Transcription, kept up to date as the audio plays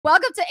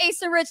Welcome to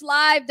Ace and Rich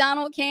Live,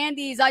 Donald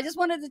Candies. I just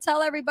wanted to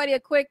tell everybody a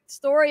quick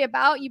story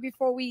about you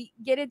before we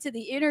get into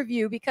the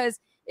interview, because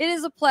it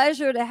is a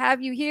pleasure to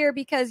have you here,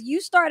 because you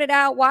started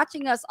out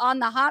watching us on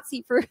the hot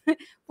seat for,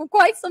 for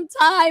quite some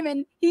time,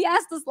 and he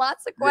asked us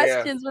lots of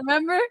questions,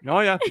 remember?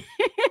 Oh, yeah.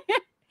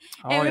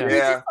 And we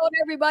just told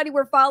everybody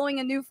we're following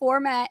a new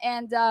format,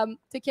 and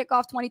to kick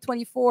off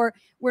 2024,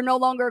 we're no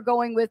longer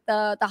going with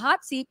the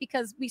hot seat,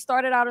 because we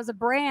started out as a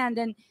brand,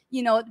 and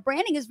you know,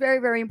 branding is very,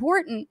 very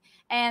important.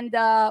 And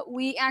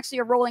we actually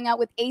are rolling out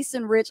with Ace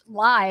and Rich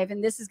Live,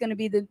 and this is going to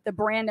be the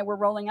brand that we're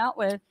rolling out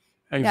with.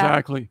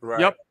 Exactly. Right.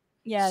 Yep.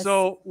 Yes.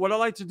 So what I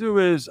like to do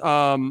is, you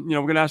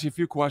know, we're going to ask you a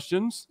few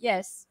questions.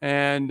 Yes.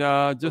 And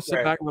just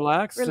sit back and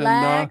relax.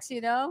 Relax, and,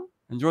 you know.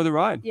 Enjoy the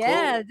ride.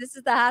 Yeah, this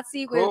is the hot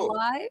seat. We're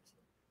live.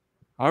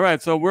 All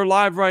right, so we're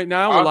live right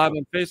now. We're live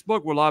on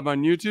Facebook. We're live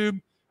on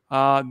YouTube.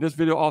 This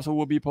video also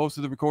will be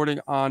posted, the recording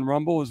on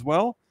Rumble as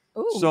well.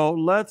 Ooh. So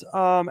let's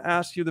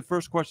ask you the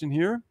first question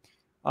here.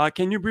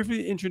 Can you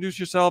briefly introduce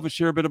yourself and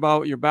share a bit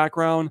about your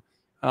background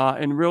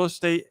in real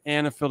estate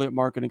and affiliate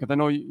marketing? Because I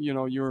know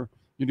you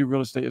do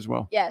real estate as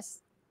well. Yes.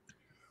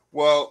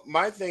 Well,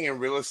 my thing in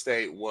real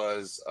estate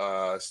was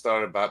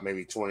started about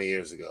maybe 20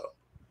 years ago.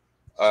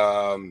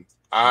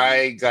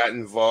 I got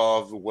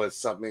involved with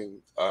something,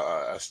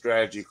 a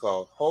strategy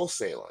called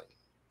wholesaling,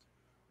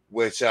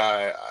 which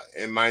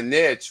in my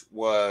niche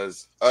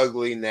was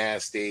ugly,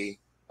 nasty,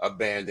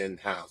 abandoned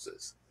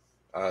houses.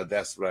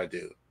 That's what I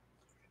do.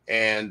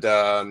 And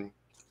I,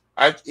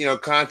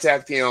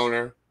 contact the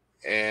owner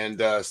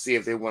and see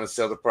if they want to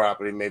sell the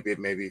property,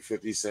 maybe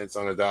 50 cents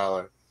on the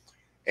dollar.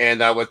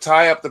 And I would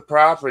tie up the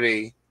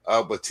property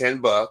with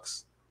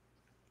 $10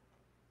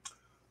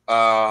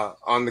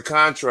 on the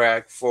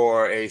contract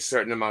for a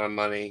certain amount of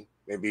money,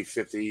 maybe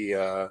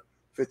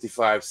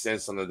 55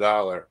 cents on the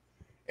dollar.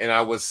 And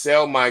I would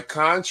sell my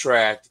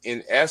contract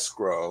in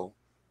escrow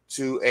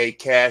to a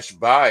cash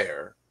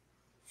buyer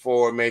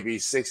for maybe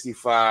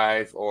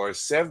 65 or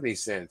 70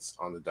 cents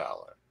on the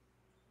dollar.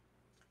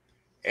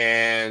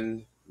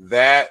 And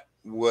that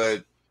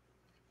would,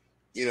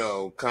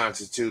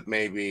 constitute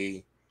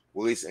maybe,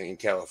 well, at least in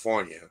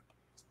California,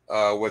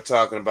 we're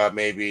talking about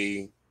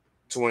maybe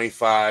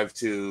 $25,000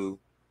 to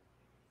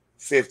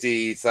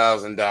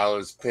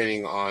 $50,000,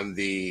 depending on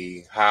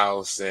the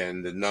house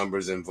and the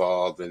numbers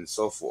involved and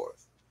so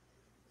forth.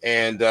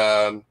 And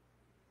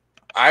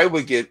I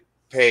would get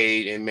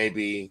paid in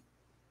maybe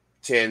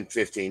 10,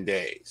 15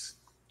 days,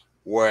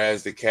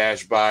 whereas the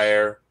cash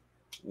buyer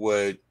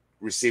would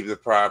receive the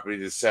property,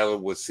 the seller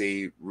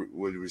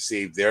would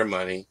receive their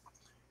money,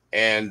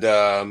 and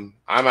I'm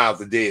out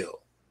the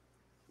deal.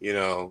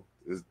 The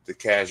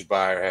cash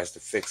buyer has to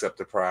fix up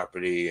the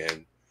property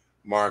and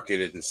market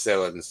it and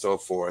sell it and so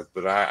forth.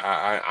 But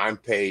I'm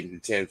paid in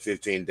 10,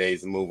 15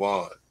 days to move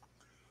on.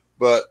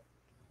 But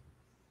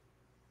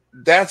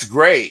that's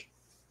great.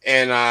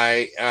 And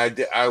I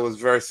was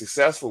very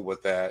successful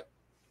with that.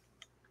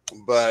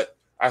 But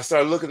I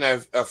started looking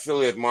at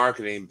affiliate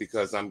marketing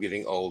because I'm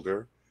getting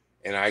older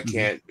and I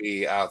can't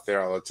be out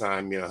there all the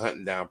time,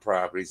 hunting down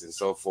properties and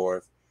so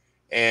forth.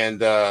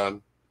 And, I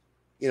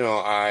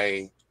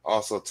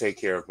also take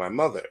care of my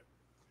mother.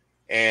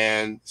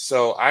 And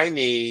so I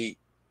need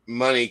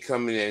money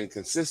coming in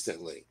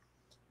consistently.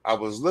 I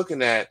was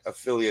looking at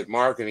affiliate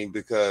marketing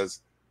because,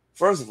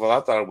 first of all,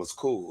 I thought it was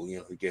cool,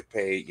 to get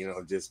paid,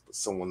 just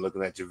someone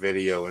looking at your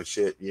video and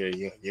shit.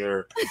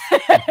 You're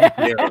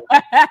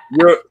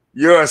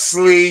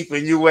asleep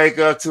and you wake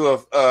up to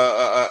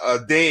a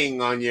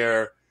ding on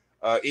your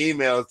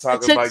email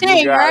talking about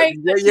you guys.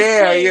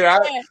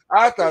 Right?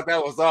 I thought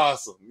that was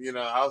awesome.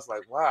 I was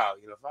like, wow,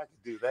 if I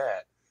could do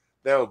that,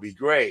 that would be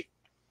great.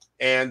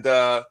 And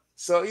so,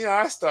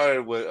 I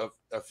started with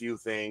a few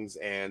things,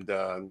 and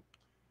I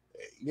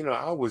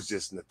was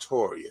just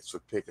notorious for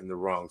picking the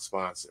wrong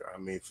sponsor. I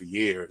mean, for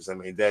years. I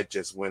mean, that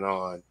just went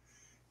on.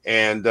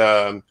 And,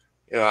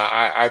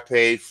 I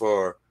paid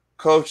for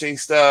coaching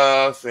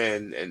stuff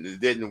and it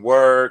didn't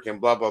work and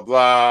blah, blah,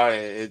 blah.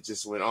 And it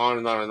just went on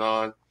and on and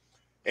on.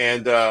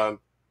 And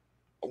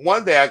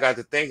one day I got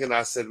to thinking,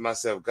 I said to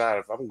myself, God,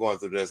 if I'm going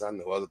through this, I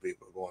know other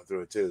people are going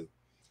through it too.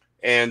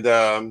 And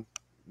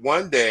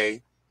one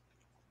day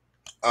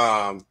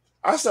I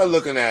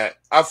started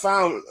I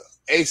found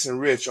Ace and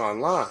Rich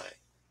online.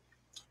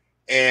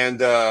 And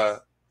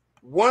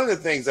one of the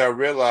things I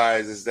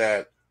realized is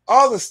that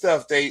all the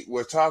stuff they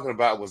were talking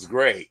about was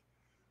great,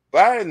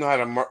 but I didn't know how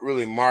to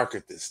really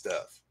market this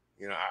stuff.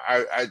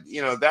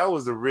 That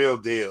was the real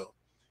deal.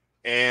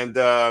 And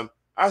I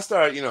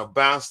started,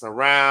 bouncing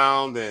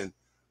around and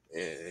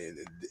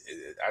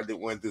I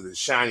went through the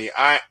shiny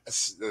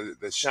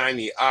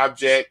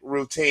object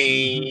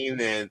routine,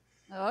 and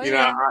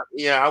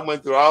I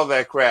went through all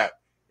that crap,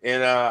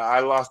 and I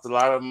lost a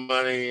lot of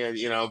money, and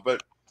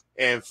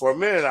for a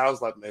minute I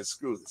was like, man,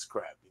 screw this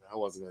crap. I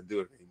wasn't going to do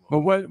it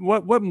anymore.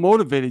 But what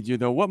motivated you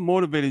though? What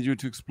motivated you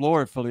to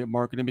explore affiliate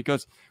marketing?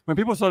 Because when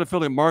people start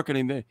affiliate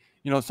marketing, they,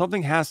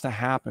 something has to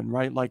happen,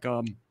 right? Like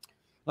for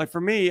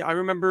me, I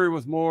remember it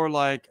was more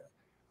like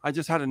I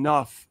just had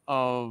enough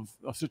of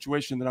a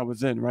situation that I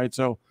was in, right?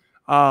 So,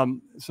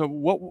 so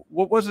what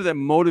was it that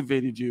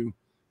motivated you,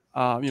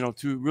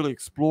 to really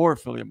explore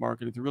affiliate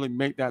marketing, to really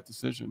make that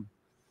decision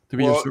to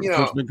be your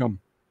first income?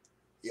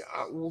 Yeah.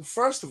 Well,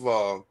 first of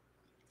all,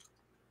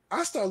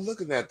 I started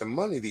looking at the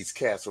money these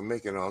cats were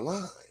making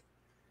online,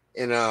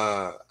 and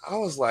I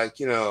was like,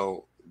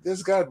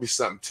 there's got to be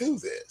something to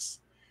this.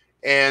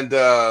 And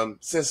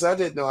since I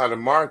didn't know how to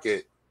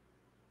market,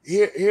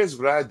 here's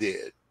what I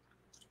did.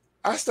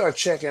 I started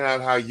checking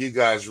out how you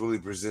guys really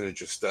presented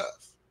your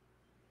stuff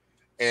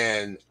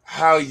and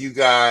how you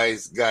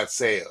guys got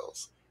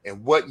sales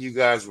and what you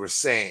guys were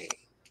saying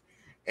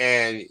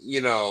and,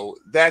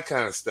 that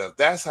kind of stuff.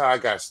 That's how I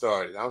got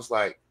started. I was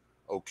like,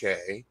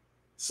 okay.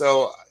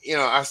 So,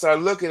 I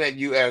started looking at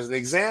you as an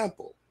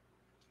example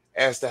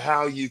as to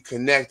how you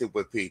connected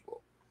with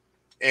people.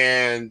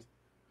 And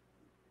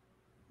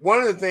one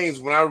of the things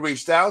when I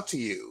reached out to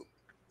you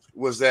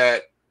was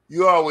that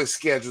you always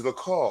scheduled a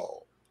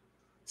call.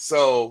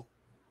 So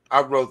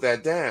I wrote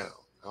that down.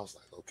 I was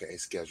like, okay,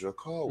 schedule a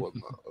call with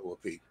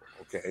people.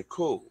 Okay,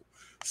 cool.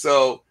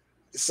 So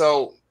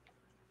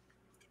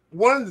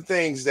one of the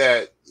things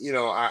that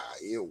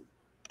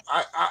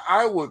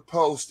I would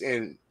post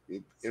in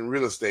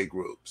real estate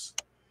groups,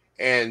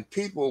 and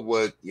people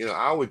would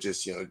I would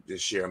just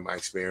just share my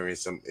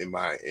experience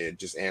in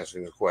just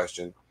answering a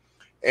question,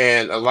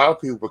 and a lot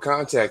of people would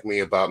contact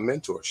me about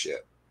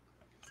mentorship.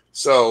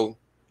 So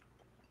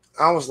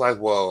I was like,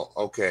 well,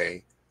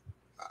 okay,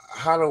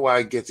 how do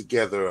I get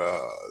together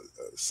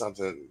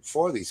something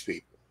for these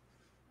people?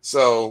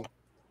 So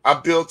I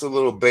built a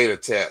little beta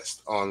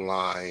test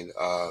online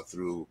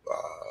through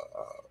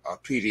a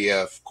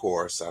PDF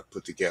course I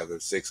put together,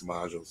 6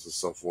 modules and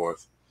so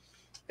forth.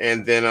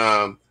 And then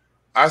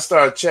I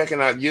started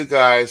checking out you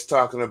guys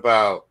talking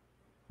about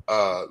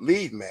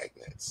lead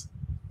magnets.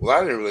 Well,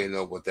 I didn't really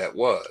know what that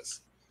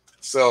was.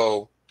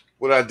 So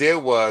what I did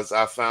was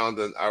I found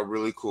a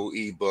really cool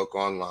ebook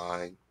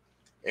online,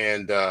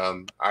 and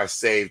I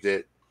saved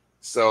it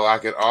so I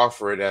could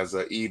offer it as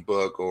an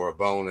ebook or a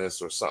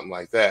bonus or something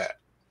like that.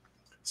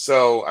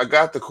 So I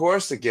got the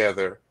course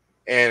together,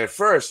 and at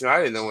first, I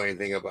didn't know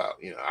anything about,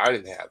 I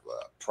didn't have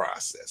a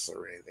process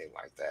or anything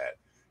like that.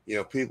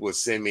 People would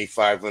send me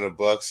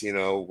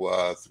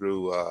 $500,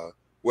 through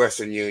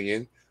Western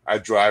Union. I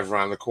drive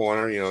around the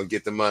corner,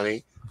 get the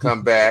money,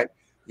 come back,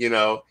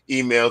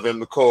 email them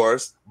the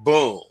course,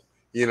 boom.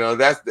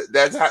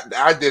 That's how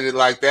I did it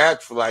like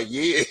that for like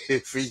years,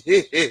 for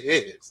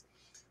years.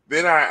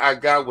 Then I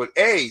got with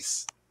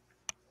Ace,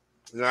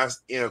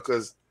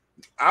 because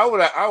I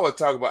would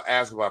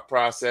ask about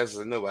processes,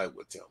 and nobody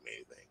would tell me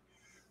anything.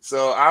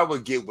 So I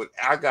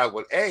got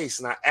with Ace,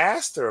 and I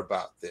asked her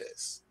about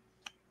this,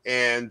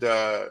 and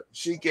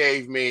she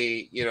gave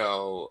me,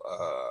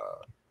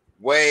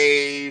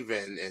 Wave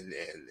and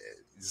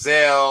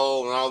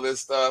Zelle and all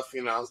this stuff.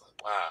 I was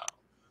like, wow,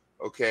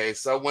 okay.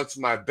 So I went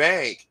to my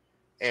bank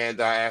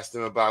and I asked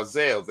them about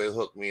Zelle. They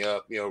hooked me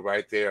up,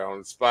 right there on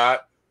the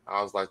spot.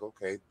 I was like,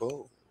 okay,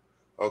 boom,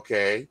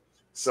 okay.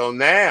 So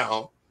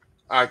now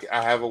I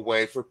have a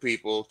way for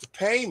people to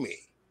pay me.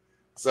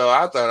 So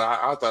I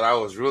thought I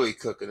was really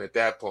cooking at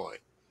that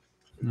point.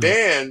 Mm-hmm.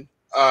 Then,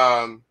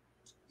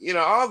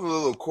 all the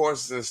little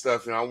courses and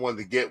stuff, I wanted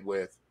to get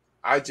with,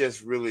 I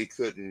just really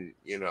couldn't,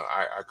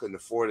 I couldn't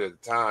afford it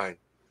at the time.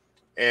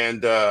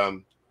 And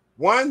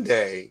one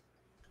day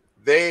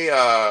they,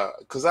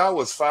 because I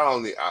was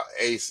following the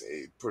Ace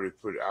pretty,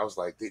 I was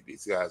like,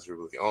 these guys are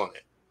really on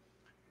it.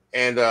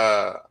 And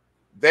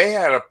they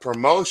had a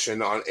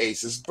promotion on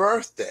Ace's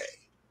birthday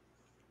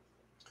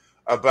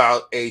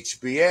about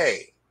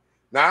HBA.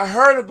 Now I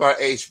heard about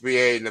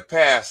HBA in the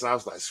past, and I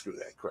was like, "Screw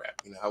that crap!"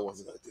 I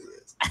wasn't going to do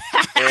this.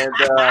 And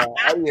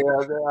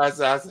I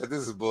said,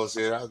 "This is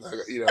bullshit." I was like,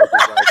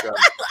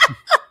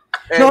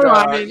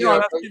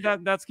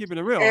 that's keeping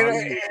it real.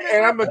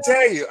 And I'm gonna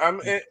tell you, I'm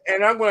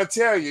going to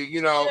tell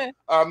you,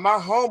 my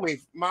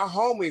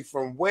homie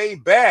from way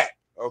back,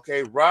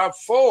 okay, Rob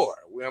Ford.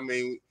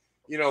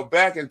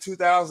 Back in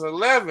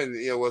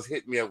 2011, was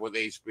hitting me up with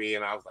HBA,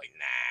 and I was like,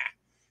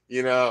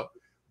 nah,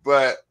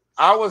 but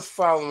I was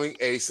following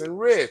Ace and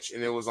Rich,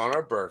 and it was on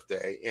our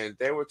birthday, and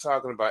they were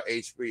talking about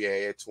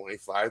HBA at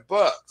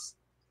 $25.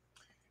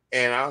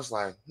 And I was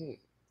like,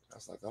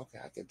 okay,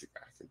 I can do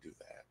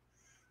that.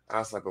 I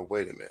was like, but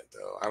wait a minute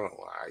though. I don't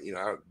know.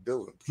 I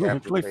build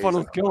play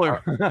funnel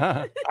killer.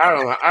 I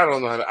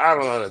don't know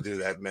how to do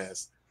that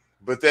mess.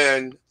 But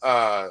then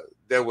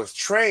there was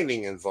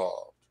training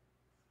involved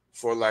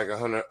for like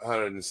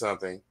 100 and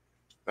something.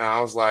 And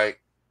I was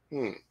like,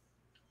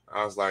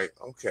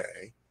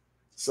 okay.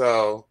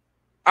 So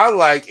I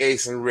like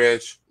Ace and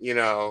Rich,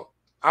 I'm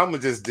gonna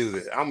just do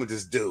this. I'm gonna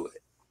just do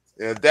it.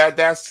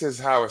 That's just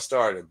how it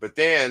started. But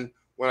then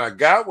when I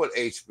got with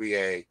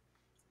HBA,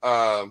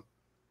 I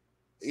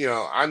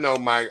know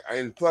Mike,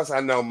 and plus I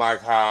know Mike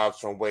Hobbs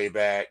from way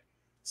back.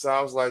 So I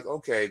was like,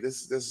 okay,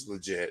 this is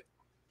legit.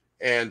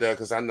 And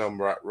because I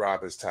know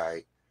Rob is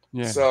tight.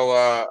 Yeah. So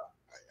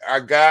I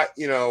got,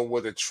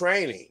 with the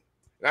training,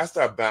 And I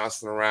started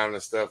bouncing around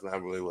and stuff, and I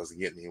really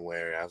wasn't getting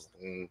anywhere. I was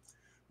like,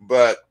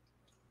 But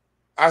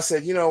I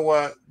said, you know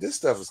what? This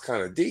stuff is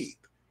kind of deep.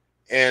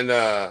 And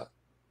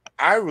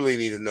I really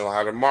need to know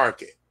how to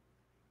market.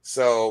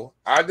 So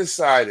I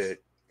decided,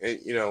 and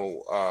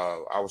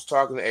I was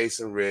talking to Ace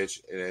and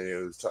Rich,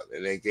 and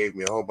they gave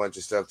me a whole bunch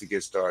of stuff to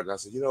get started. And I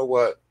said, you know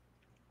what?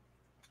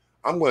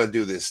 I'm going to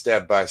do this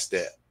step by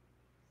step,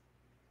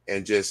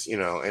 and just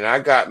and I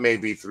got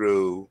maybe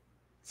through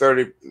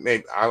 30,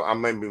 maybe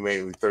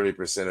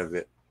 30% of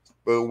it.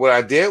 But what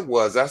I did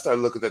was I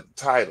started looking at the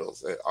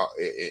titles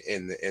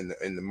in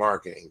the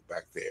marketing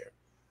back there.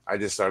 I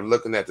just started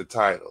looking at the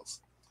titles,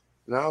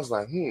 and I was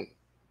like,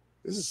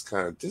 this is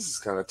kind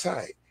of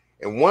tight.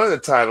 And one of the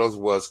titles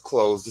was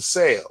 "Close the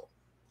Sale,"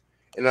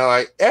 and I'm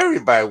like,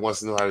 everybody wants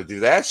to know how to do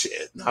that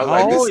shit. And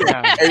I was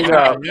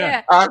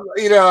I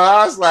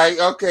was like,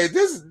 okay,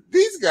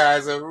 these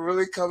guys are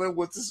really coming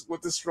with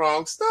the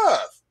strong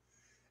stuff.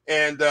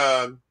 And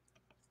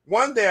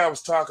one day I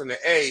was talking to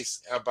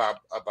Ace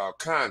about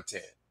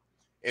content,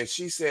 and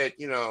she said,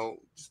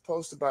 just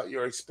post about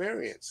your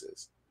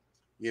experiences,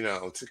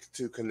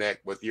 to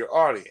connect with your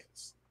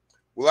audience.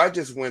 Well, I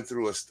just went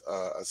through a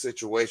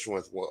situation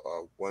with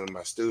one of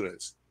my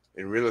students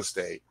in real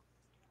estate,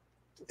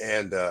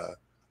 and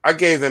I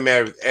gave them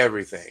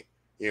everything,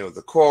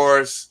 the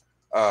course,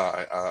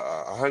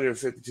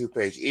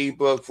 152-page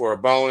ebook for a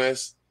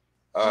bonus.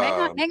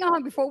 Hang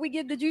on before we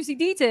get the juicy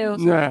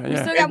details. Yeah. We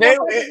still got more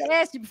questions to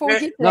ask you before we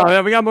get there.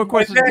 No, we got more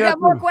questions. We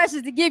got more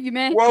questions to give you,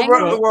 man.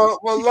 Well,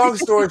 long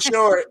story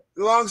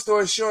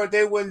short,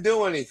 they wouldn't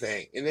do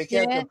anything, and they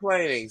kept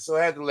complaining, so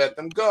I had to let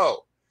them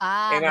go.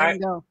 And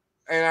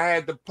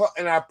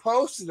I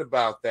posted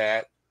about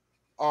that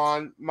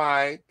on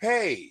my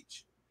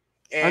page.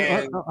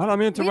 And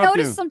we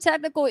noticed some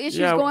technical issues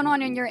going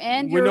on in your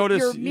end.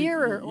 Your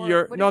mirror.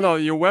 Your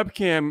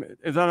webcam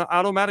is on an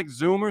automatic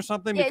zoom or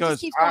something. Yeah,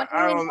 because it just keeps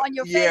going on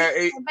your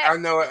face. I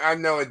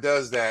know it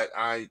does that.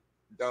 I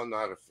don't know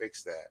how to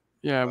fix that.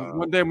 Yeah,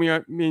 one day me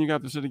and you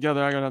got to sit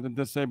together. I gotta have to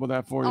disable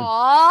that for you.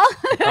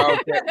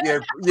 Okay.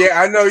 Yeah,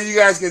 I know you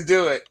guys can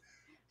do it.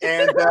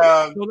 And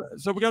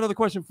so we got another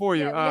question for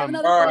you. We have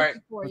another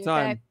question for you.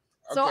 Okay.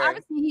 So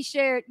obviously he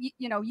shared,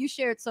 you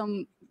shared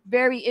some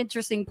very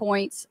interesting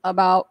points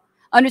about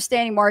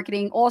understanding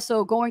marketing,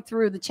 also going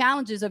through the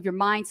challenges of your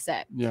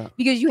mindset. Yeah.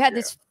 Because you had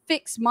this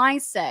fixed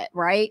mindset,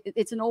 right?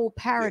 It's an old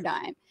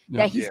paradigm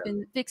that he's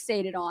been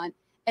fixated on.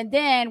 And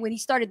then when he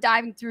started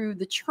diving through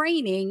the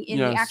training in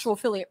the actual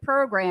affiliate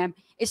program,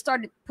 it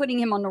started putting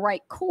him on the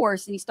right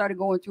course, and he started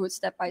going through it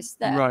step by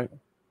step. Right.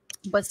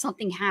 But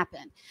something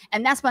happened.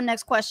 And that's my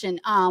next question.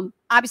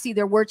 Obviously,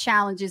 there were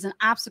challenges and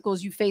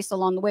obstacles you faced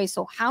along the way.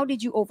 So how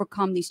did you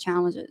overcome these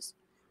challenges?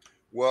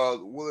 Well,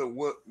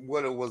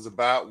 what it was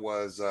about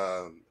was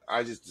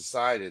I just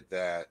decided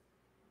that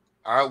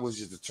I was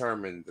just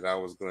determined that I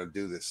was going to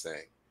do this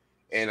thing.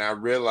 And I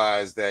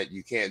realized that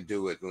you can't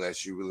do it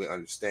unless you really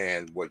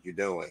understand what you're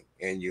doing.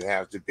 And you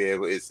have to be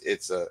able,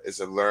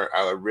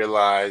 I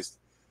realized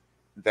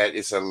that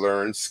it's a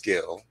learned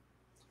skill.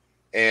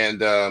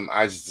 And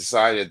I just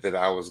decided that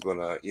I was going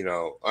to,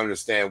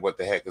 understand what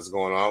the heck is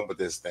going on with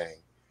this thing,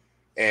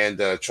 and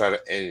try to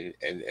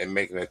and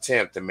make an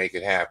attempt to make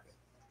it happen.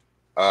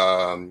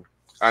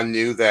 I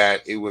knew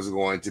that it was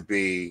going to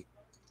be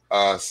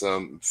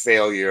some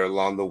failure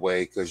along the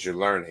way because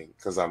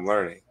I'm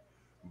learning.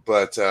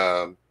 But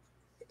I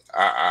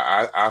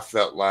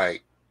felt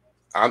like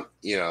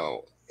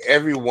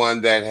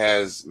everyone that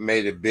has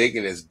made it big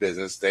in this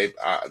business, they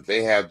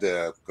have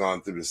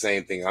gone through the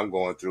same thing I'm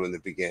going through in the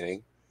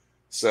beginning.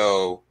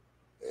 So,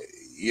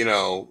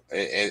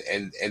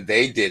 and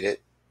they did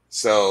it.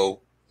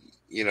 So,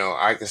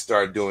 I can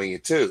start doing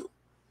it too.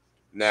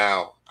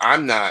 Now,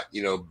 I'm not,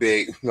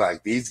 big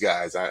like these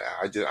guys.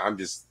 I'm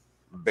just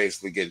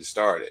basically getting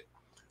started.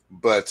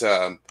 But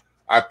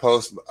I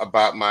post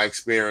about my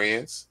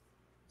experience.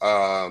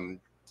 The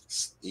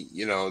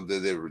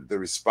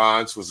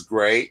response was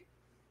great.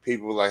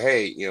 People were like,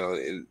 hey,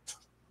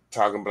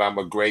 talking about I'm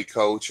a great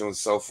coach and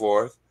so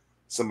forth.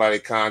 Somebody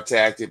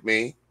contacted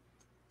me.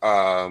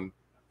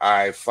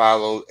 I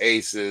followed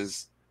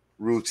Ace's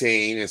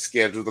routine and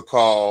scheduled the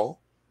call.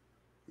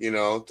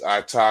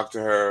 I talked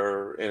to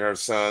her and her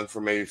son for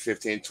maybe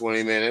 15,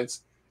 20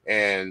 minutes,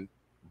 and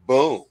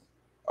boom,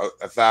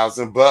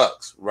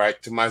 $1,000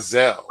 right to my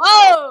Zelle.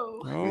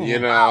 Oh,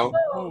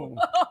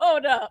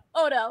 Hold up.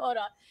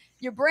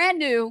 You're brand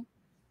new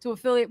to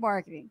affiliate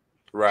marketing.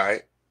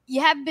 Right. You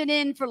haven't been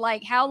in for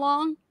like how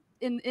long?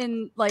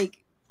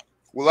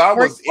 Well, I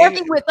was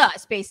working with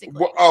us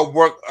basically.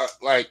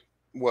 Like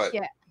what?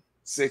 Yeah.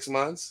 6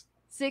 months.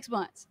 6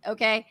 months.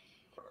 Okay.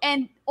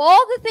 And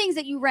all the things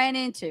that you ran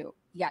into,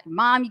 you got your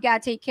mom you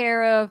got to take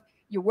care of.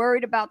 You're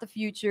worried about the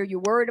future.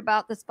 You're worried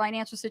about this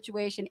financial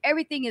situation.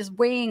 Everything is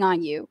weighing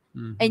on you.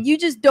 Mm-hmm. And you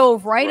just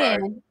dove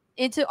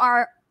into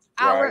our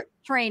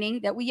training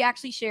that we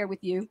actually share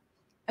with you.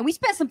 And we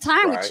spent some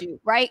time with you,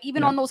 right?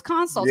 Even on those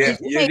consults. Yeah,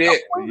 you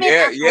did.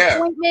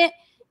 Appointment,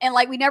 and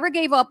like we never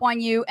gave up on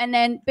you. And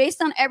then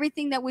based on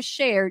everything that was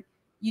shared,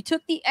 you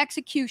took the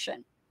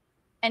execution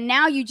and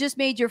now you just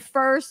made your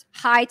first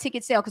high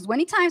ticket sale. Because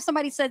anytime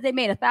somebody says they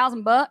made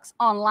 $1,000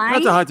 online,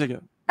 that's a high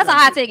ticket. That's a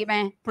high ticket,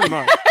 man. Pretty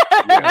much.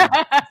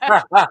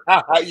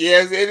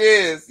 Yes, it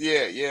is.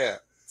 Yeah.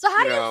 So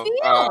how do you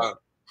feel?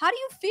 How do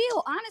you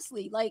feel,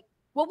 honestly? Like,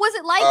 what was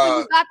it like when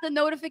you got the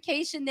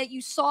notification that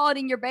you saw it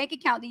in your bank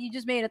account that you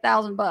just made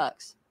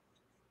 $1,000?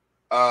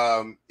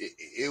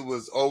 It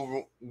was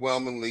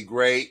overwhelmingly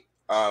great.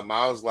 I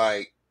was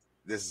like,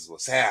 this is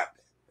what's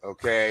happening.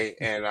 Okay.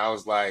 And I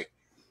was like,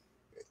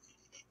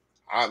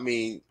 I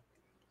mean,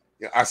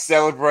 I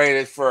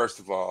celebrated, first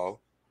of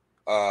all.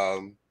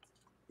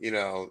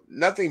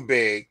 Nothing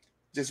big,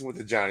 just went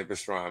to Johnny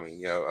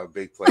Pastrami, a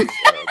big place.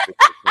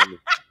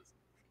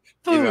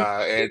 He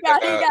got his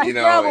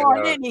grub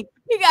on, didn't he?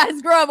 He got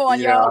his grub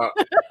on, y'all.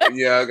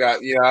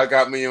 I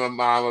got me and my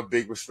mom a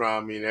big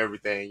pastrami and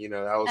everything.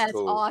 That was That's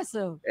cool.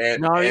 Awesome.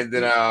 And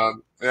then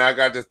I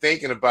got to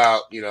thinking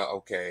about,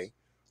 okay,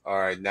 all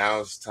right, now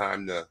it's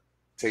time to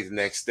take the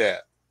next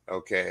step.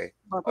 Okay.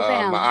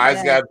 My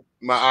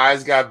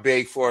eyes got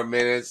big for a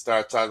minute.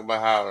 Started talking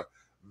about how to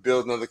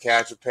build another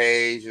capture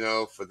page,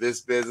 for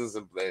this business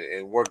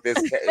and work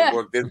this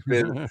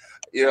business.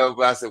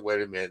 But I said,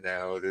 wait a minute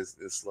now, this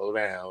slow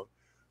down.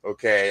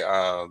 Okay.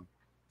 And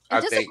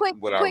just a quick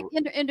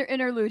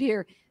interlude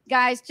here,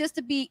 guys, just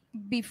to be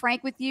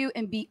frank with you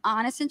and be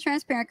honest and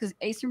transparent, because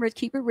Ace and Rich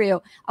keep it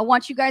real. I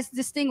want you guys to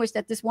distinguish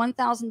that this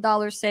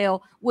 $1,000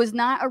 sale was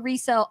not a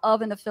resale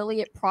of an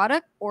affiliate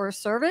product or a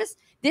service.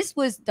 This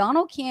was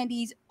Donald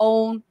Candy's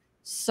own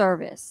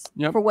service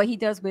for what he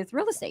does with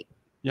real estate.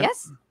 Yep.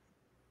 Yes.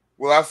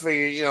 Well, I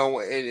figure,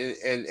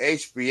 in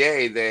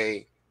HBA,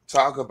 they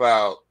talk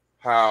about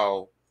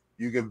how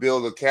you can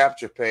build a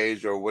capture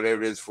page or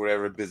whatever it is for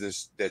whatever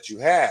business that you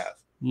have.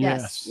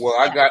 Yes.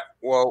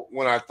 Well,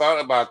 when I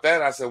thought about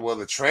that, I said, well,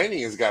 the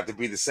training has got to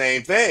be the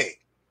same thing.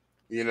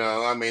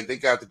 They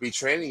got to be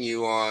training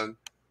you on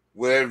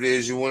whatever it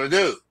is you want to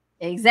do.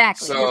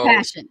 Exactly. Your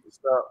passion.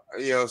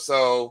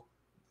 So,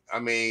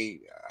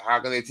 how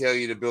can they tell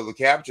you to build a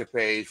capture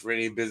page for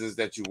any business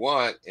that you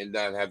want and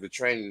not have the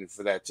training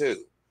for that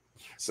too?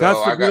 So that's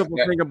the beautiful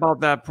thing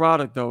about that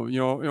product, though.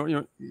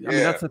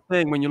 That's the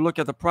thing. When you look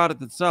at the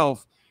product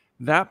itself,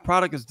 that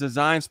product is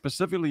designed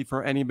specifically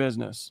for any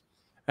business.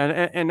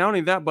 And not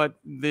only that, but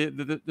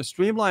the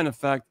streamline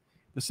effect,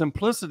 the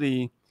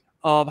simplicity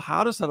of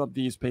how to set up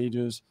these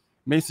pages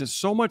makes it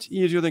so much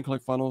easier than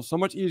ClickFunnels, so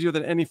much easier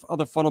than any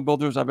other funnel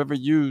builders I've ever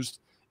used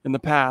in the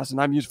past.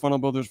 And I've used funnel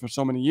builders for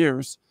so many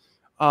years.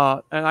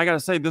 And I got to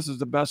say, this is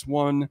the best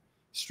one.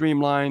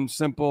 Streamlined,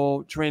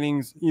 simple,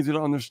 trainings, easy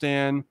to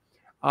understand.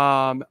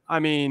 The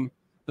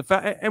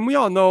fact, and we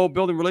all know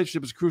building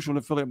relationships is crucial in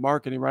affiliate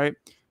marketing, right?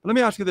 But let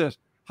me ask you this.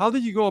 How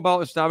did you go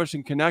about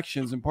establishing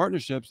connections and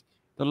partnerships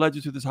that led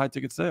you to this high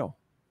ticket sale?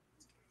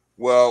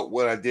 Well,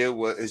 what I did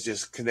is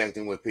just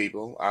connecting with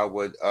people. I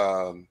would,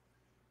 and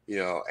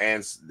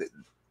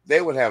they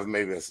would have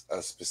maybe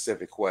a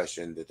specific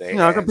question that they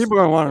asked. People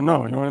are going to want to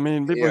know, you know what I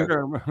mean? People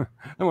are want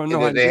to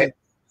know.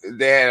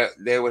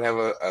 They would have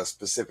a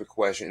specific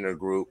question in a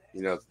group,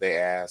 that they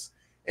ask,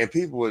 and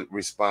people would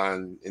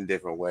respond in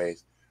different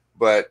ways.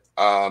 But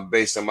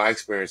based on my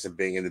experience of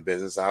being in the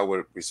business, I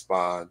would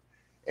respond,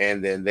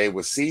 and then they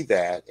would see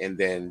that and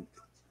then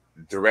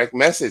direct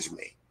message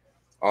me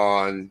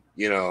on,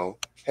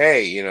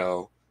 hey,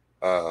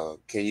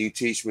 can you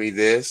teach me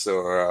this,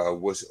 or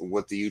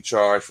what do you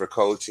charge for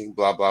coaching,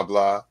 blah, blah,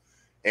 blah.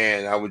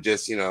 And I would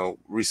just,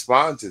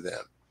 respond to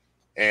them.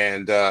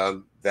 And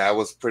that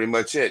was pretty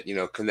much it,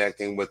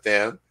 connecting with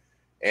them.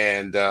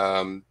 And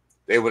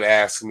they would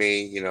ask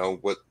me,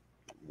 what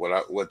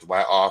do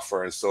I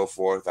offer and so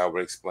forth. I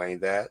would explain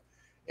that.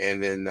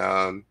 And then,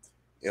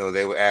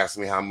 they would ask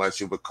me how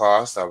much it would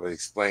cost. I would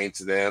explain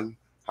to them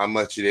how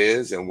much it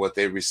is and what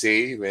they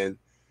receive.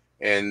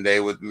 And they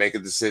would make a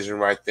decision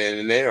right then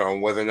and there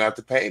on whether or not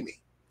to pay me.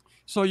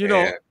 So,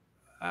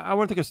 I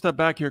want to take a step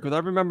back here, because I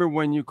remember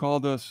when you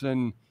called us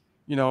and,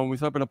 we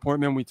set up an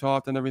appointment, we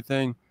talked and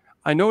everything.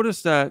 I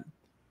noticed that,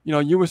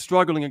 you were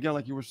struggling again,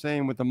 like you were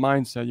saying, with the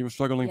mindset. You were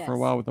struggling for a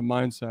while with the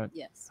mindset.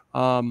 Yes.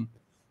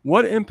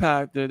 What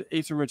impact did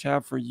Ace and Rich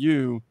have for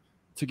you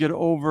to get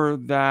over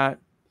that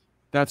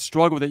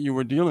struggle that you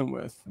were dealing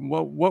with?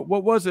 What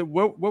was it?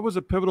 What was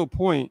a pivotal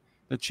point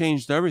that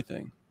changed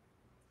everything?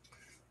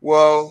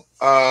 Well,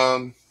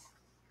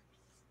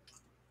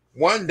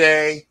 one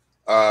day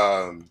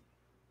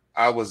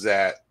I was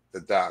at the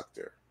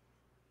doctor,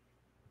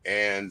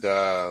 and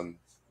the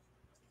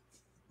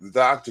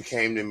doctor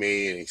came to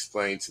me and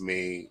explained to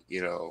me,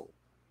 the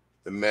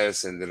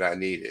medicine that I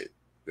needed,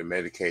 the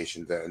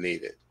medication that I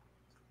needed.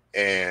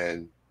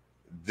 And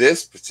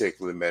this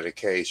particular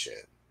medication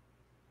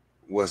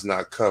was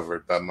not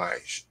covered by my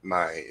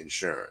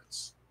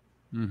insurance.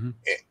 Mm-hmm.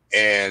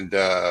 And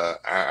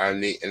I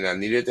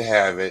needed to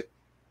have it,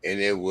 and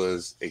it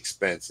was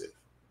expensive,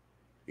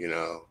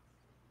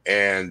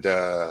 and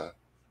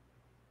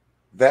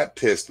that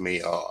pissed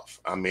me off.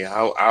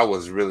 I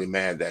was really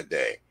mad that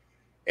day,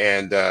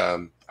 and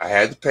I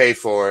had to pay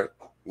for it,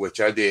 which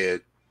I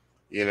did,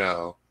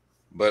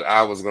 but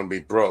I was going to be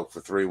broke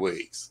for 3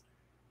 weeks.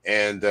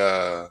 And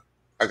I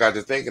got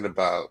to thinking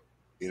about,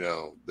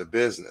 the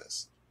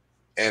business.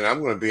 And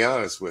I'm going to be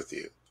honest with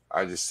you.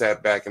 I just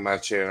sat back in my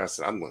chair and I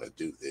said, I'm going to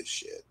do this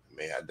shit.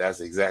 Man, that's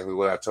exactly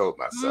what I told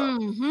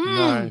myself.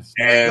 Nice.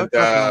 And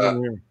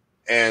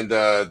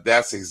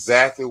that's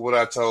exactly what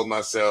I told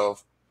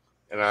myself.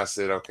 And I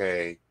said,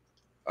 okay,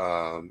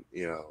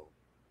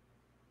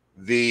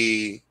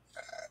 the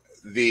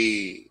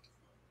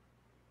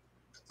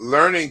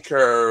learning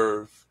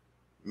curve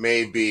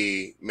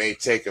may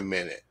take a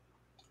minute,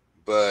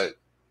 but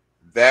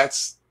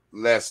that's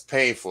less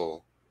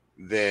painful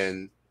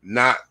than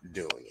not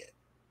doing it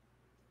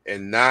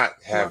and not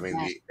having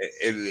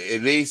at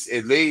least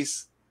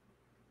even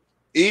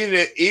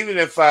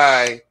if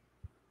I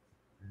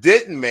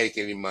didn't make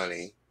any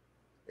money,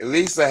 at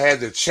least I had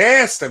the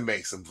chance to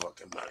make some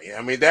fucking money.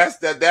 I mean, that's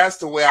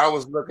the way I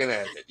was looking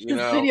at it.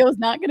 This video is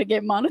not going to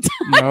get monetized.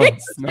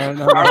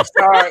 No. I'm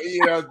sorry.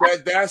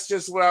 That's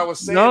just what I was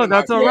saying. No,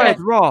 that's all right. It's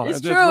raw.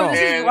 It's true. Raw. This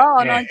is raw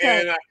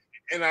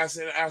and I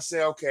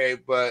said, okay,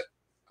 but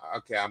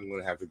I'm going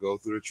to have to go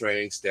through the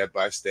training step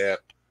by step.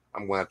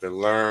 I'm going to have to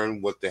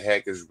learn what the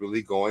heck is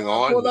really going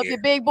on. Pull up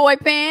your big boy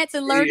pants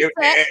and learn.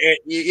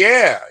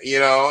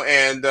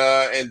 And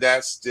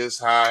that's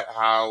just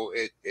how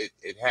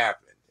it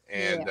happened.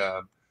 And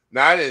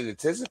now I didn't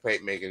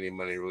anticipate making any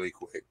money really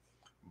quick,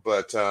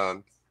 but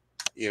I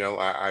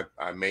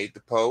made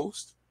the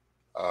post.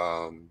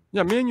 Me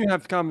and you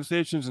have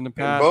conversations in the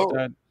past.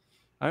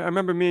 I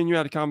remember me and you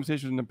had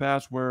conversations in the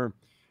past where,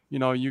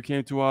 you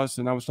came to us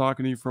and I was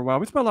talking to you for a while.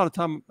 We spent a lot of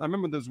time. I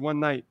remember there's one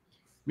night,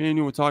 me and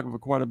you were talking for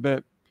quite a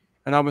bit,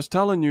 and I was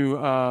telling you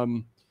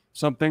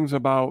some things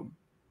about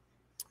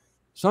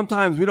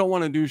sometimes we don't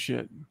want to do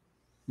shit,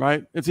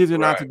 right? It's easier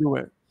not to do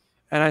it.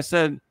 And I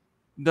said,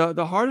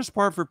 the hardest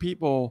part for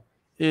people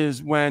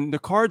is when the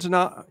cards are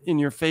not in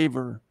your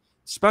favor,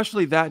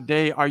 especially that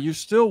day. Are you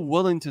still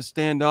willing to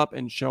stand up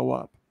and show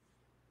up?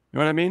 You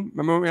know what I mean?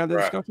 Remember when we had that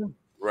discussion?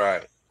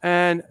 Right.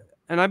 And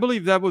I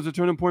believe that was a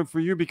turning point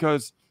for you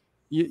because,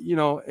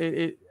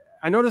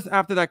 I noticed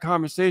after that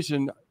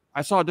conversation,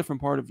 I saw a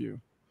different part of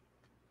you.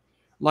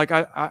 Like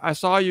I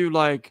saw you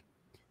like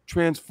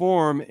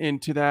transform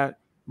into that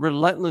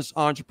relentless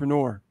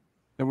entrepreneur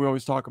that we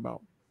always talk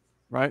about,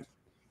 right?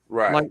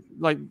 Right.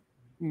 Like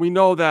we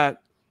know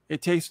that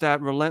it takes that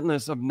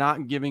relentless of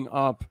not giving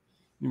up,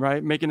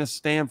 right? Making a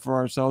stand for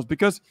ourselves,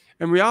 because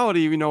in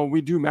reality,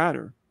 we do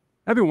matter.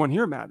 Everyone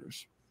here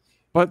matters.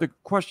 But the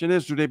question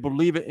is, do they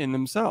believe it in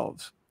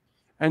themselves?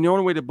 And the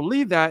only way to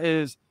believe that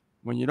is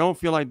when you don't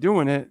feel like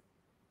doing it,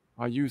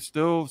 are you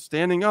still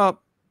standing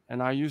up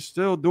and are you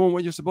still doing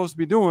what you're supposed to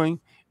be doing,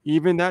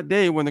 even that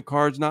day when the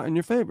card's not in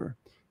your favor?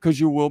 Because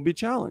you will be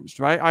challenged,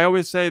 right? I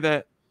always say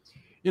that,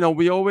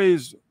 we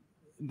always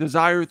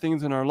desire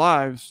things in our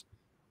lives,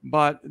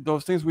 but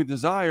those things we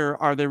desire,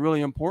 are they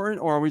really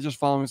important, or are we just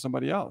following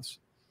somebody else,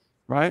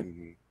 right?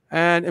 Mm-hmm.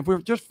 And if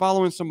we're just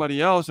following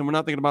somebody else and we're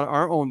not thinking about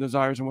our own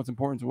desires and what's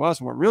important to us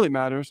and what really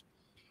matters,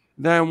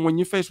 then when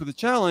you're faced with a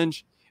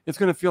challenge, it's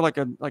going to feel like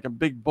a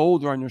big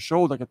boulder on your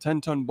shoulder, like a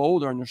 10-ton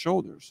boulder on your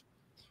shoulders.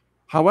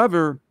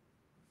 However,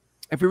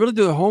 if we really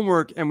do the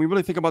homework and we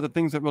really think about the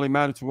things that really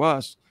matter to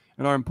us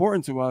and are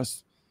important to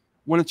us,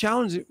 when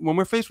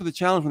we're faced with a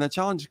challenge, when that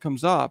challenge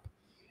comes up,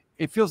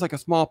 it feels like a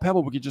small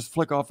pebble we could just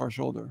flick off our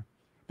shoulder,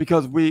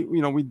 because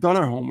we've done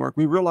our homework.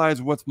 We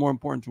realize what's more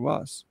important to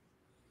us.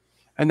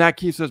 And that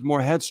keeps us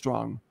more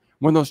headstrong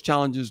when those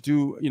challenges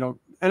do,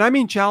 and I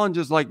mean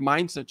challenges like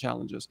mindset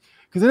challenges,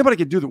 because anybody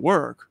can do the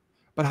work,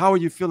 but how are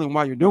you feeling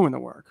while you're doing the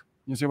work?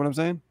 You see what I'm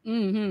saying?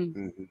 Mm-hmm.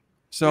 Mm-hmm.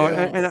 So,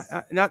 yes.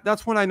 and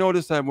that's when I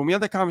noticed that when we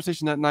had that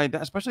conversation that night,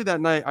 especially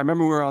that night, I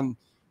remember we were on,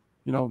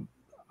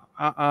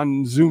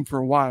 on Zoom for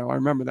a while. I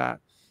remember that.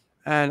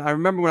 And I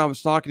remember when I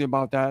was talking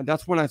about that,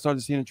 that's when I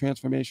started seeing a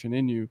transformation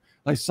in you.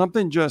 Like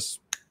something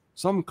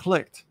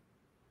clicked.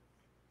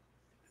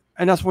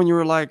 And that's when you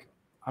were like,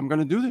 I'm going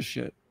to do this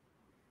shit.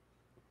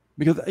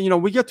 Because,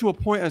 we get to a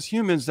point as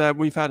humans that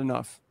we've had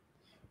enough,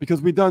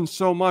 because we've done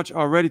so much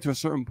already to a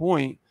certain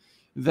point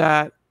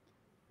that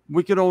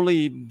we could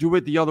only do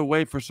it the other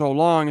way for so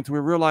long until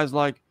we realize,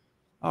 like,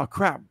 oh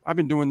crap, I've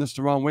been doing this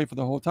the wrong way for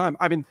the whole time.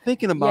 I've been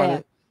thinking about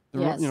it,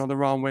 the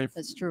wrong way.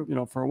 That's true.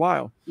 For a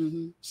while.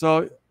 Mm-hmm.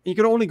 So you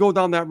can only go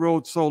down that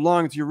road so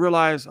long until you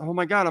realize, oh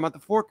my God, I'm at the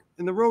fork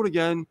in the road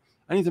again.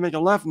 I need to make a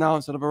left now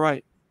instead of a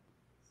right,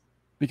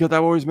 because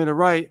I've always made a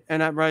right,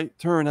 and that right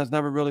turn has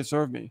never really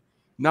served me.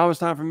 Now it's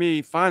time for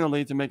me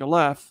finally to make a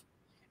left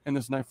in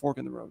this nice fork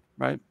in the road,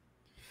 right?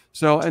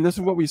 So, and this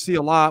is what we see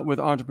a lot with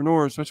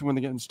entrepreneurs, especially when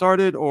they're getting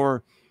started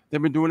or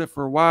they've been doing it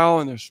for a while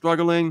and they're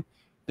struggling.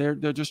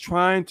 They're just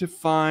trying to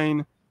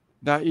find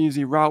that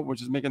easy route,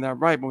 which is making that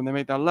right. But when they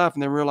make that left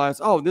and they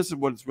realize, oh, this is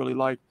what it's really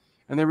like,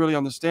 and they really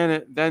understand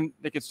it, then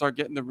they can start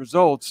getting the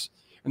results,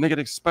 and they can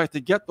expect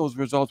to get those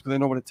results because they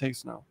know what it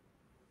takes now.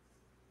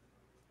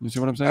 You see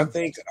what I'm saying?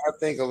 I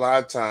think a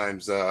lot of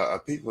times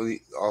people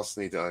also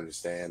need to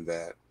understand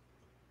that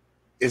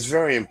it's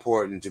very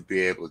important to be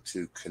able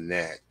to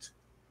connect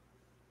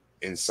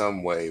in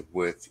some way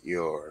with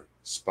your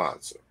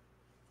sponsor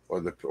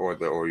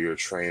or your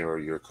trainer or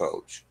your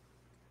coach,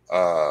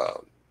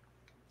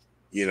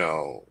 you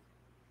know,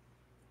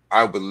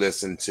 I would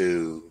listen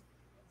to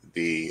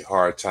the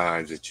hard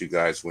times that you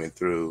guys went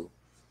through,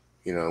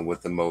 you know,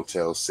 with the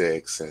Motel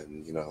 6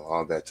 and, you know,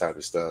 all that type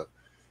of stuff.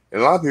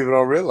 And a lot of people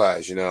don't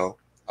realize, you know,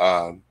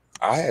 I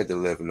had to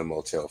live in the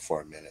motel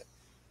for a minute.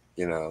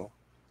 You know,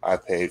 I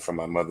paid for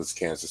my mother's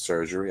cancer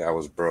surgery. I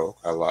was broke.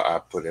 I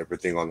put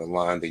everything on the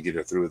line to get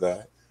her through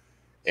that.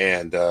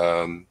 And,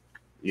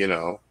 you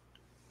know,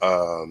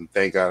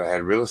 thank God I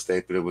had real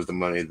estate, but it was the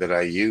money that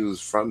I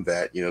used from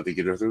that, you know, to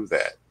get her through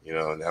that, you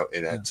know,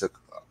 and that took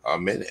a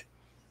minute.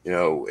 You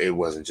know, it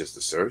wasn't just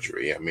the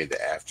surgery. I mean, the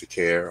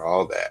aftercare,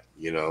 all that,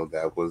 you know,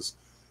 that was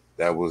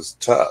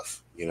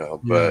tough, you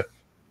know, but,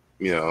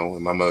 you know,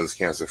 my mother's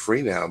cancer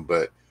free now,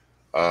 but,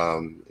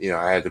 you know,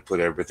 I had to put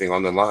everything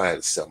on the line,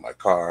 to sell my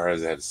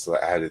cars. I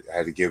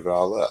had to give it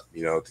all up,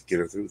 you know, to get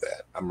her through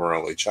that. I'm her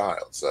only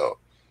child. So,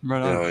 you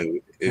know,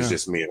 it's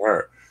just me and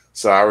her.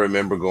 So I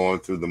remember going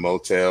through the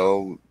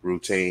motel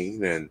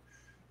routine and,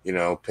 you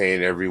know,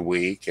 paying every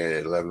week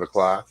at 11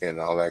 o'clock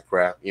and all that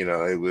crap, you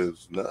know, it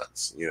was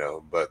nuts, you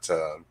know, but,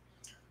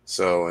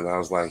 so, and I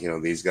was like, you know,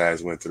 these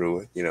guys went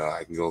through it, you know,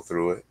 I can go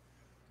through it.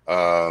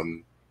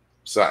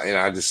 So, and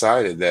I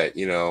decided that,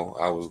 you know,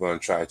 I was going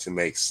to try to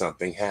make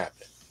something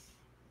happen,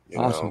 you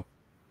know.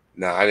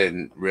 Now I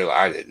didn't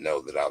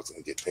know that I was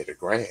going to get paid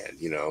 $1,000,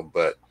 you know,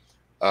 but,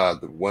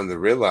 the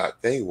real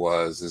thing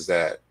is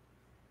that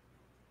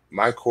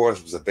my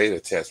course was a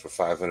beta test for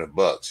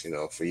 $500, you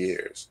know, for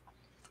years.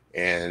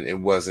 And it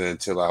wasn't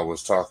until I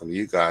was talking to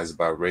you guys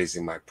about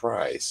raising my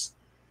price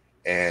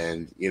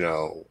and, you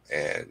know,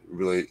 and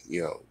really,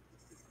 you know,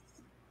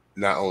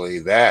 not only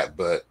that,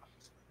 but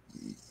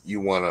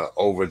you want to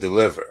over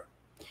deliver.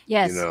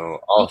 Yes. You know,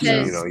 also,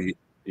 because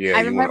you know,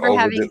 I remember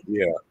having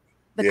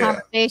the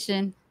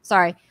conversation.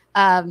 Sorry.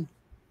 I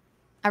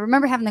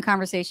remember having the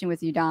conversation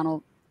with you,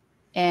 Donald.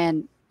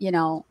 And, you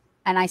know,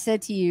 and I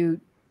said to you,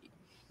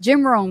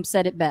 Jim Rome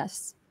said it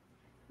best,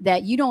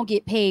 that you don't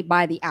get paid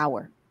by the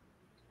hour.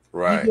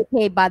 Right. You get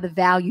paid by the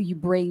value you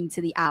bring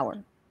to the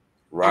hour.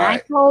 Right. And I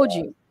told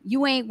you,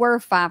 you ain't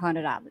worth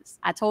 $500.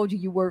 I told you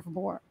you worth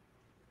more.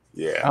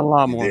 Yeah. A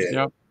lot more. Did.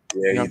 Yep.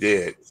 Yeah,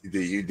 Yep.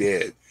 You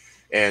did.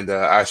 And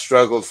I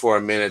struggled for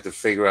a minute to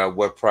figure out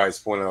what price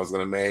point I was going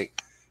to make.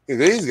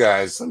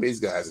 Because some of these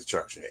guys are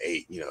charging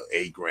 $8,000,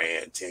 $10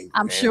 grand.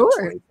 I'm sure.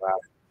 25.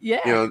 Yeah.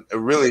 You know,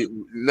 really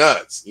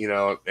nuts, you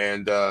know,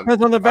 and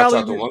depends on the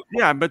value.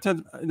 Yeah, but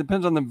it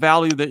depends on the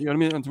value that I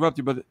mean, interrupt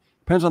you, but it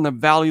depends on the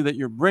value that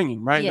you're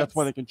bringing, right? Yes. That's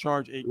why they can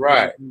charge $8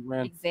 right.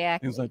 grand,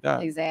 exactly. things like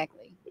that.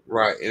 Exactly.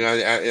 Right. And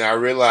I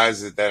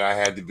realized that I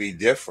had to be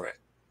different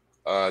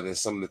than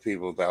some of the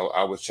people that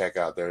I would check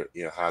out their,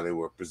 you know, how they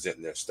were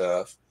presenting their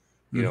stuff,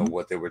 you know,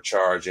 what they were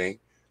charging,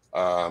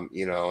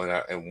 you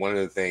know, and one of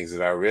the things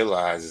that I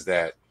realized is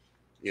that,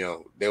 you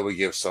know, they would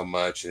give so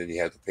much and then you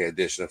have to pay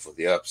additional for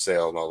the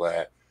upsell and all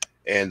that.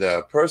 And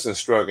a person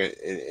struggling,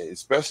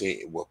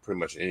 especially, well, pretty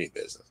much in any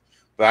business,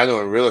 but I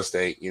know in real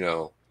estate, you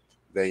know,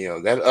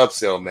 that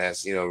upsell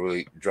mess, you know,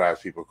 really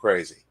drives people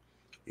crazy,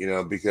 you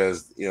know,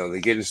 because, you know, they're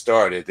getting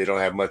started. They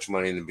don't have much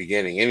money in the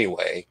beginning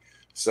anyway.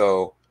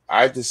 So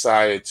I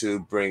decided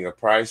to bring a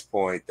price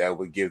point that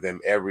would give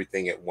them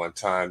everything at one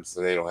time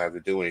so they don't have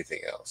to do anything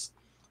else.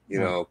 You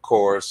know,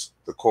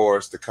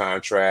 the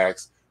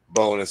contracts,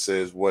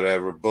 bonuses,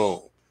 whatever,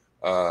 boom.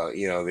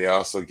 You know, they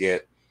also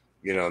get,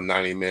 you know,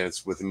 90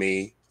 minutes with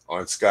me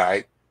on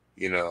Skype,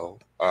 you know,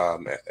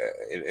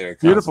 in a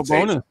beautiful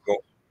bonus.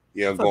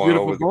 You know, going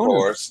over the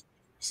course.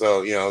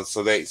 So, you know,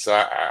 so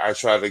I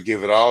try to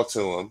give it all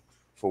to them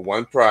for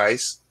one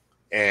price,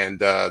 and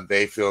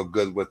they feel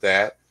good with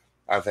that.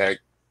 I've had,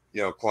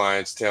 you know,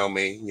 clients tell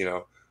me, you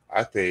know,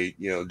 I paid,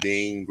 you know,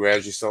 Dean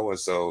Graduate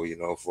so-and-so, you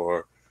know,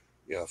 for,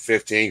 you know,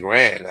 15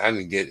 grand. I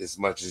didn't get as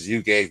much as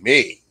you gave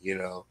me, you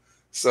know.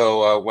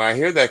 So when I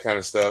hear that kind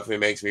of stuff, it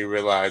makes me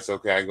realize,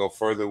 okay, I can go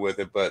further with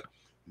it. But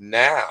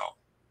now,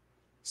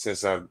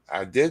 since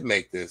I did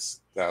make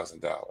this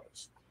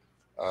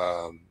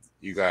 $1,000,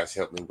 you guys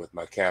helped me with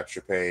my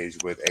capture page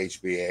with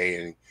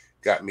HBA and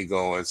got me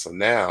going. So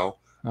now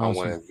I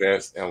want to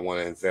invest. I want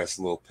to invest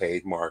a little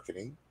paid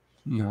marketing.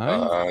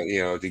 Nice.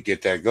 You know, to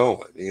get that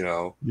going. You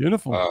know,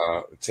 beautiful.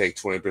 Take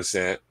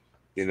 20%.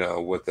 You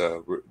know, with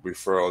the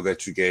referral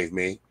that you gave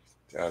me.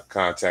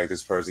 Contact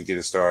this person, get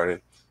it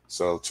started.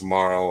 So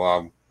tomorrow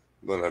I'm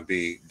gonna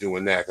be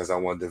doing that because I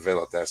want to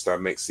develop that.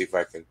 See if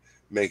I can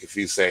make a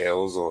few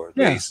sales or at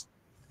least,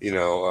 you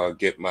know,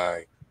 get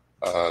my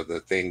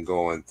the thing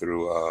going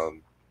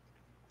through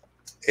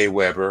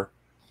AWeber.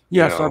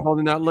 Yeah, start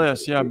building that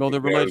list. Yeah, build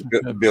a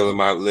relationship. Building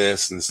my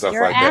list and stuff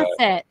Your like asset.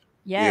 that.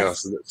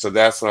 Yes. You know, so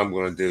that's what I'm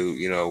going to do,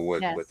 you know,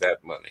 with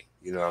that money.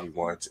 You know, I'm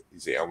going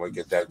to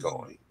get that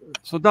going.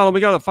 So, Donald,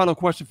 we got a final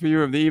question for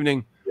you of the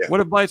evening. Yeah. What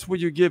advice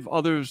would you give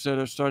others that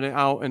are starting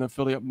out in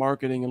affiliate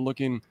marketing and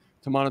looking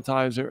to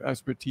monetize their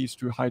expertise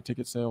through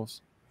high-ticket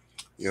sales?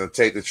 You know,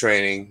 take the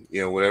training,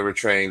 you know, whatever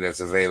training that's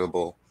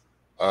available,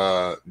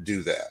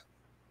 do that.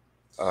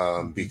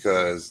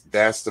 because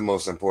that's the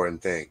most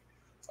important thing.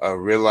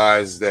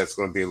 Realize that's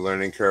going to be a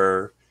learning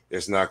curve.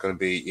 It's not going to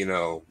be, you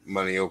know,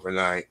 money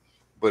overnight.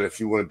 But if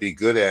you want to be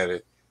good at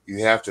it,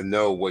 you have to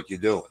know what you're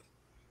doing,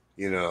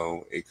 you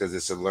know, because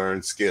it's a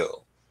learned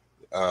skill.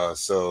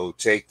 So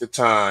take the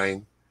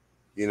time,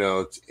 you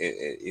know,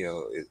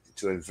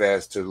 to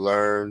invest, to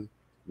learn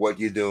what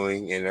you're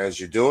doing. And as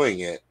you're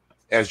doing it,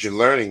 as you're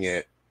learning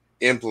it,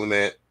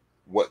 implement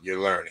what you're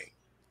learning,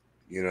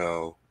 you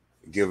know,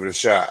 give it a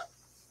shot.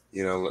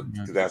 You know,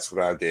 that's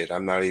what I did.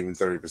 I'm not even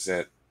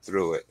 30%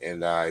 through it.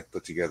 And I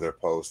put together a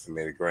post and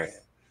made $1,000.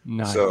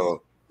 Nice.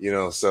 So,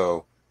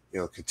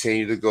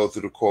 continue to go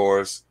through the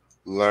course,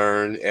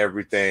 learn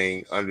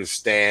everything,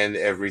 understand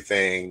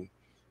everything,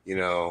 you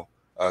know,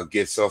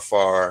 get so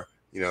far,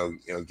 you know,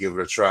 give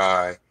it a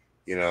try.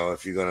 You know,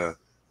 if you're going to,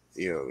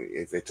 you know,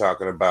 if they're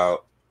talking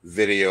about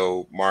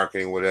video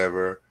marketing,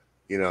 whatever,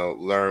 you know,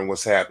 learn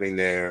what's happening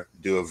there,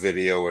 do a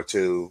video or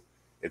two.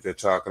 If they're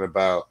talking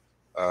about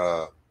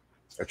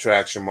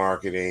attraction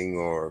marketing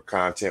or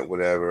content,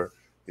 whatever,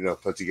 you know,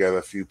 put together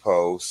a few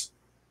posts,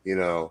 you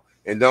know,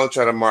 and don't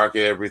try to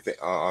market everything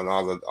on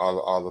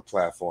all the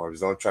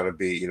platforms. Don't try to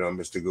be, you know,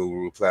 Mr.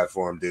 Guru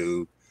platform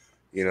dude.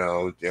 You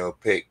know,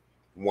 pick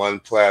one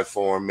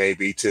platform,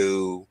 maybe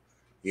two,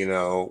 you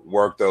know,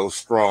 work those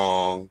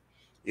strong,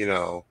 you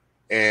know,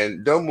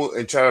 and don't move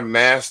and try to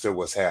master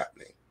what's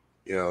happening.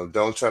 You know,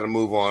 don't try to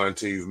move on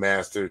until you've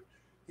mastered,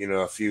 you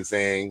know, a few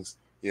things,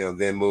 you know,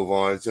 then move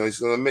on. So it's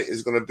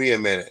gonna be a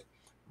minute.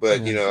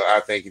 But you know,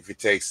 I think if you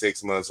take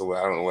 6 months or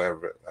I don't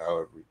know,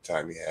 however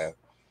time you have,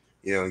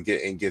 you know,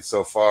 and get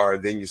so far,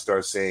 then you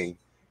start seeing,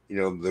 you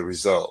know, the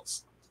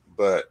results.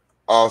 But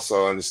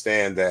also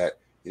understand that,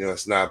 you know,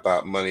 it's not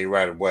about money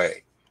right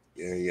away.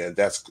 You know, yeah,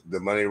 that's the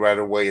money right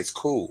away. It's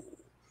cool,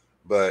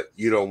 but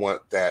you don't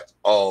want that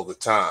all the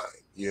time.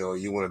 You know,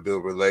 you want to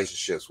build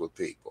relationships with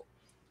people.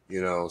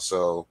 You know,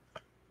 so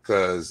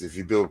because if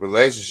you build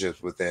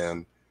relationships with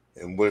them,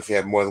 and what if you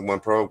have more than one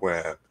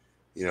program?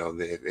 You know,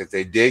 if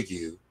they dig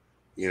you,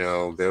 you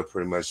know, they'll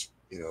pretty much,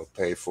 you know,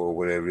 pay for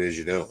whatever it is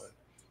you're doing.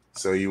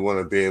 So you want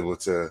to be able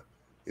to,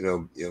 you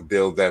know,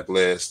 build that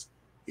list,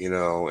 you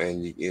know,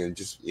 and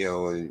just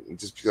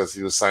because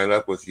people sign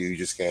up with you, you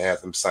just can't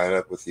have them sign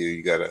up with you.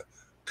 You got to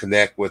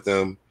connect with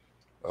them.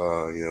 You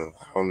know,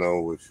 I don't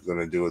know if you're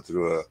going to do it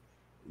through a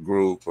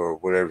group or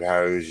whatever,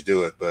 however you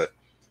do it, but,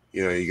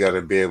 you know, you got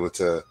to be able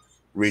to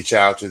reach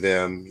out to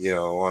them, you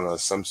know, on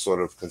some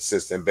sort of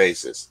consistent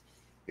basis,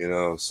 you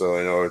know, so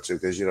in order to,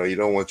 because, you know, you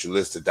don't want your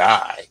list to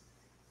die,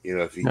 you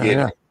know, if you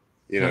get it,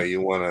 you know,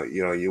 you want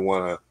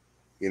to,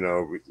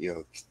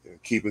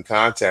 keep in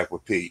contact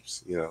with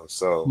peeps, you know,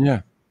 so,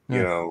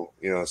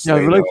 so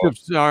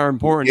relationships are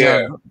important.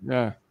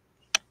 Yeah.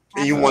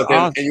 And you want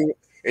them,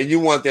 and you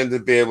want them to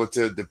be able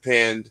to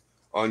depend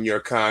on your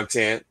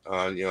content,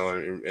 on, you know,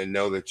 and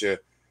know that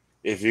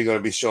if you're going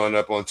to be showing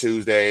up on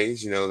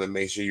Tuesdays, you know, then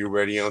make sure you're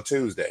ready on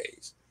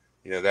Tuesdays.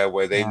 You know, that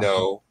way they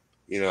know,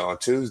 you know, on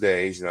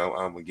Tuesdays, you know,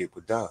 I'm going to get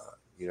with Don,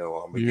 you know,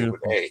 I'm going to get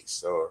with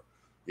Ace or,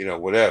 you know,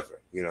 whatever,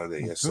 you know,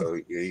 so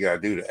you got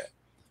to do that.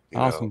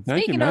 Awesome.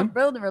 Thank you, man. Speaking of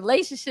building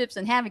relationships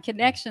and having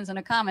connections and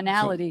a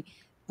commonality,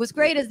 what's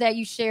great is that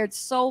you shared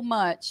so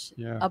much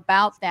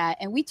about that.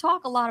 And we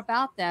talk a lot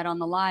about that on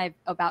the live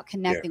about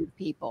connecting with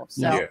people.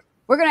 So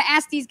we're going to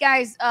ask these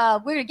guys, we're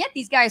going to get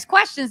these guys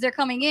questions. They're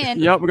coming in.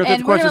 Yep, we're going to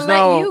get questions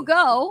now. Let you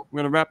go. We're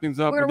going to wrap things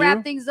up. We're going to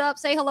wrap things up.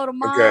 Say hello to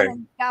Mom. Okay.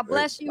 And God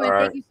bless you. And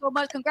thank you so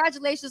much.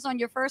 Congratulations on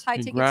your first high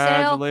ticket sale.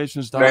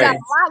 Congratulations, Don. We got a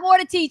lot more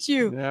to teach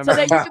you. Yeah, so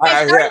that you can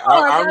make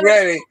I'm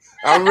ready.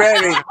 I'm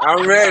ready.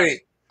 I'm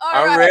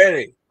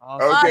ready.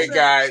 Awesome. Okay,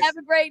 guys. Have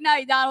a great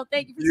night, Donald.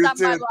 Thank you for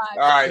stopping by live.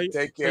 All right.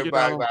 Take care.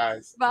 Bye,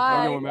 guys.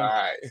 Bye.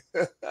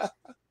 Bye.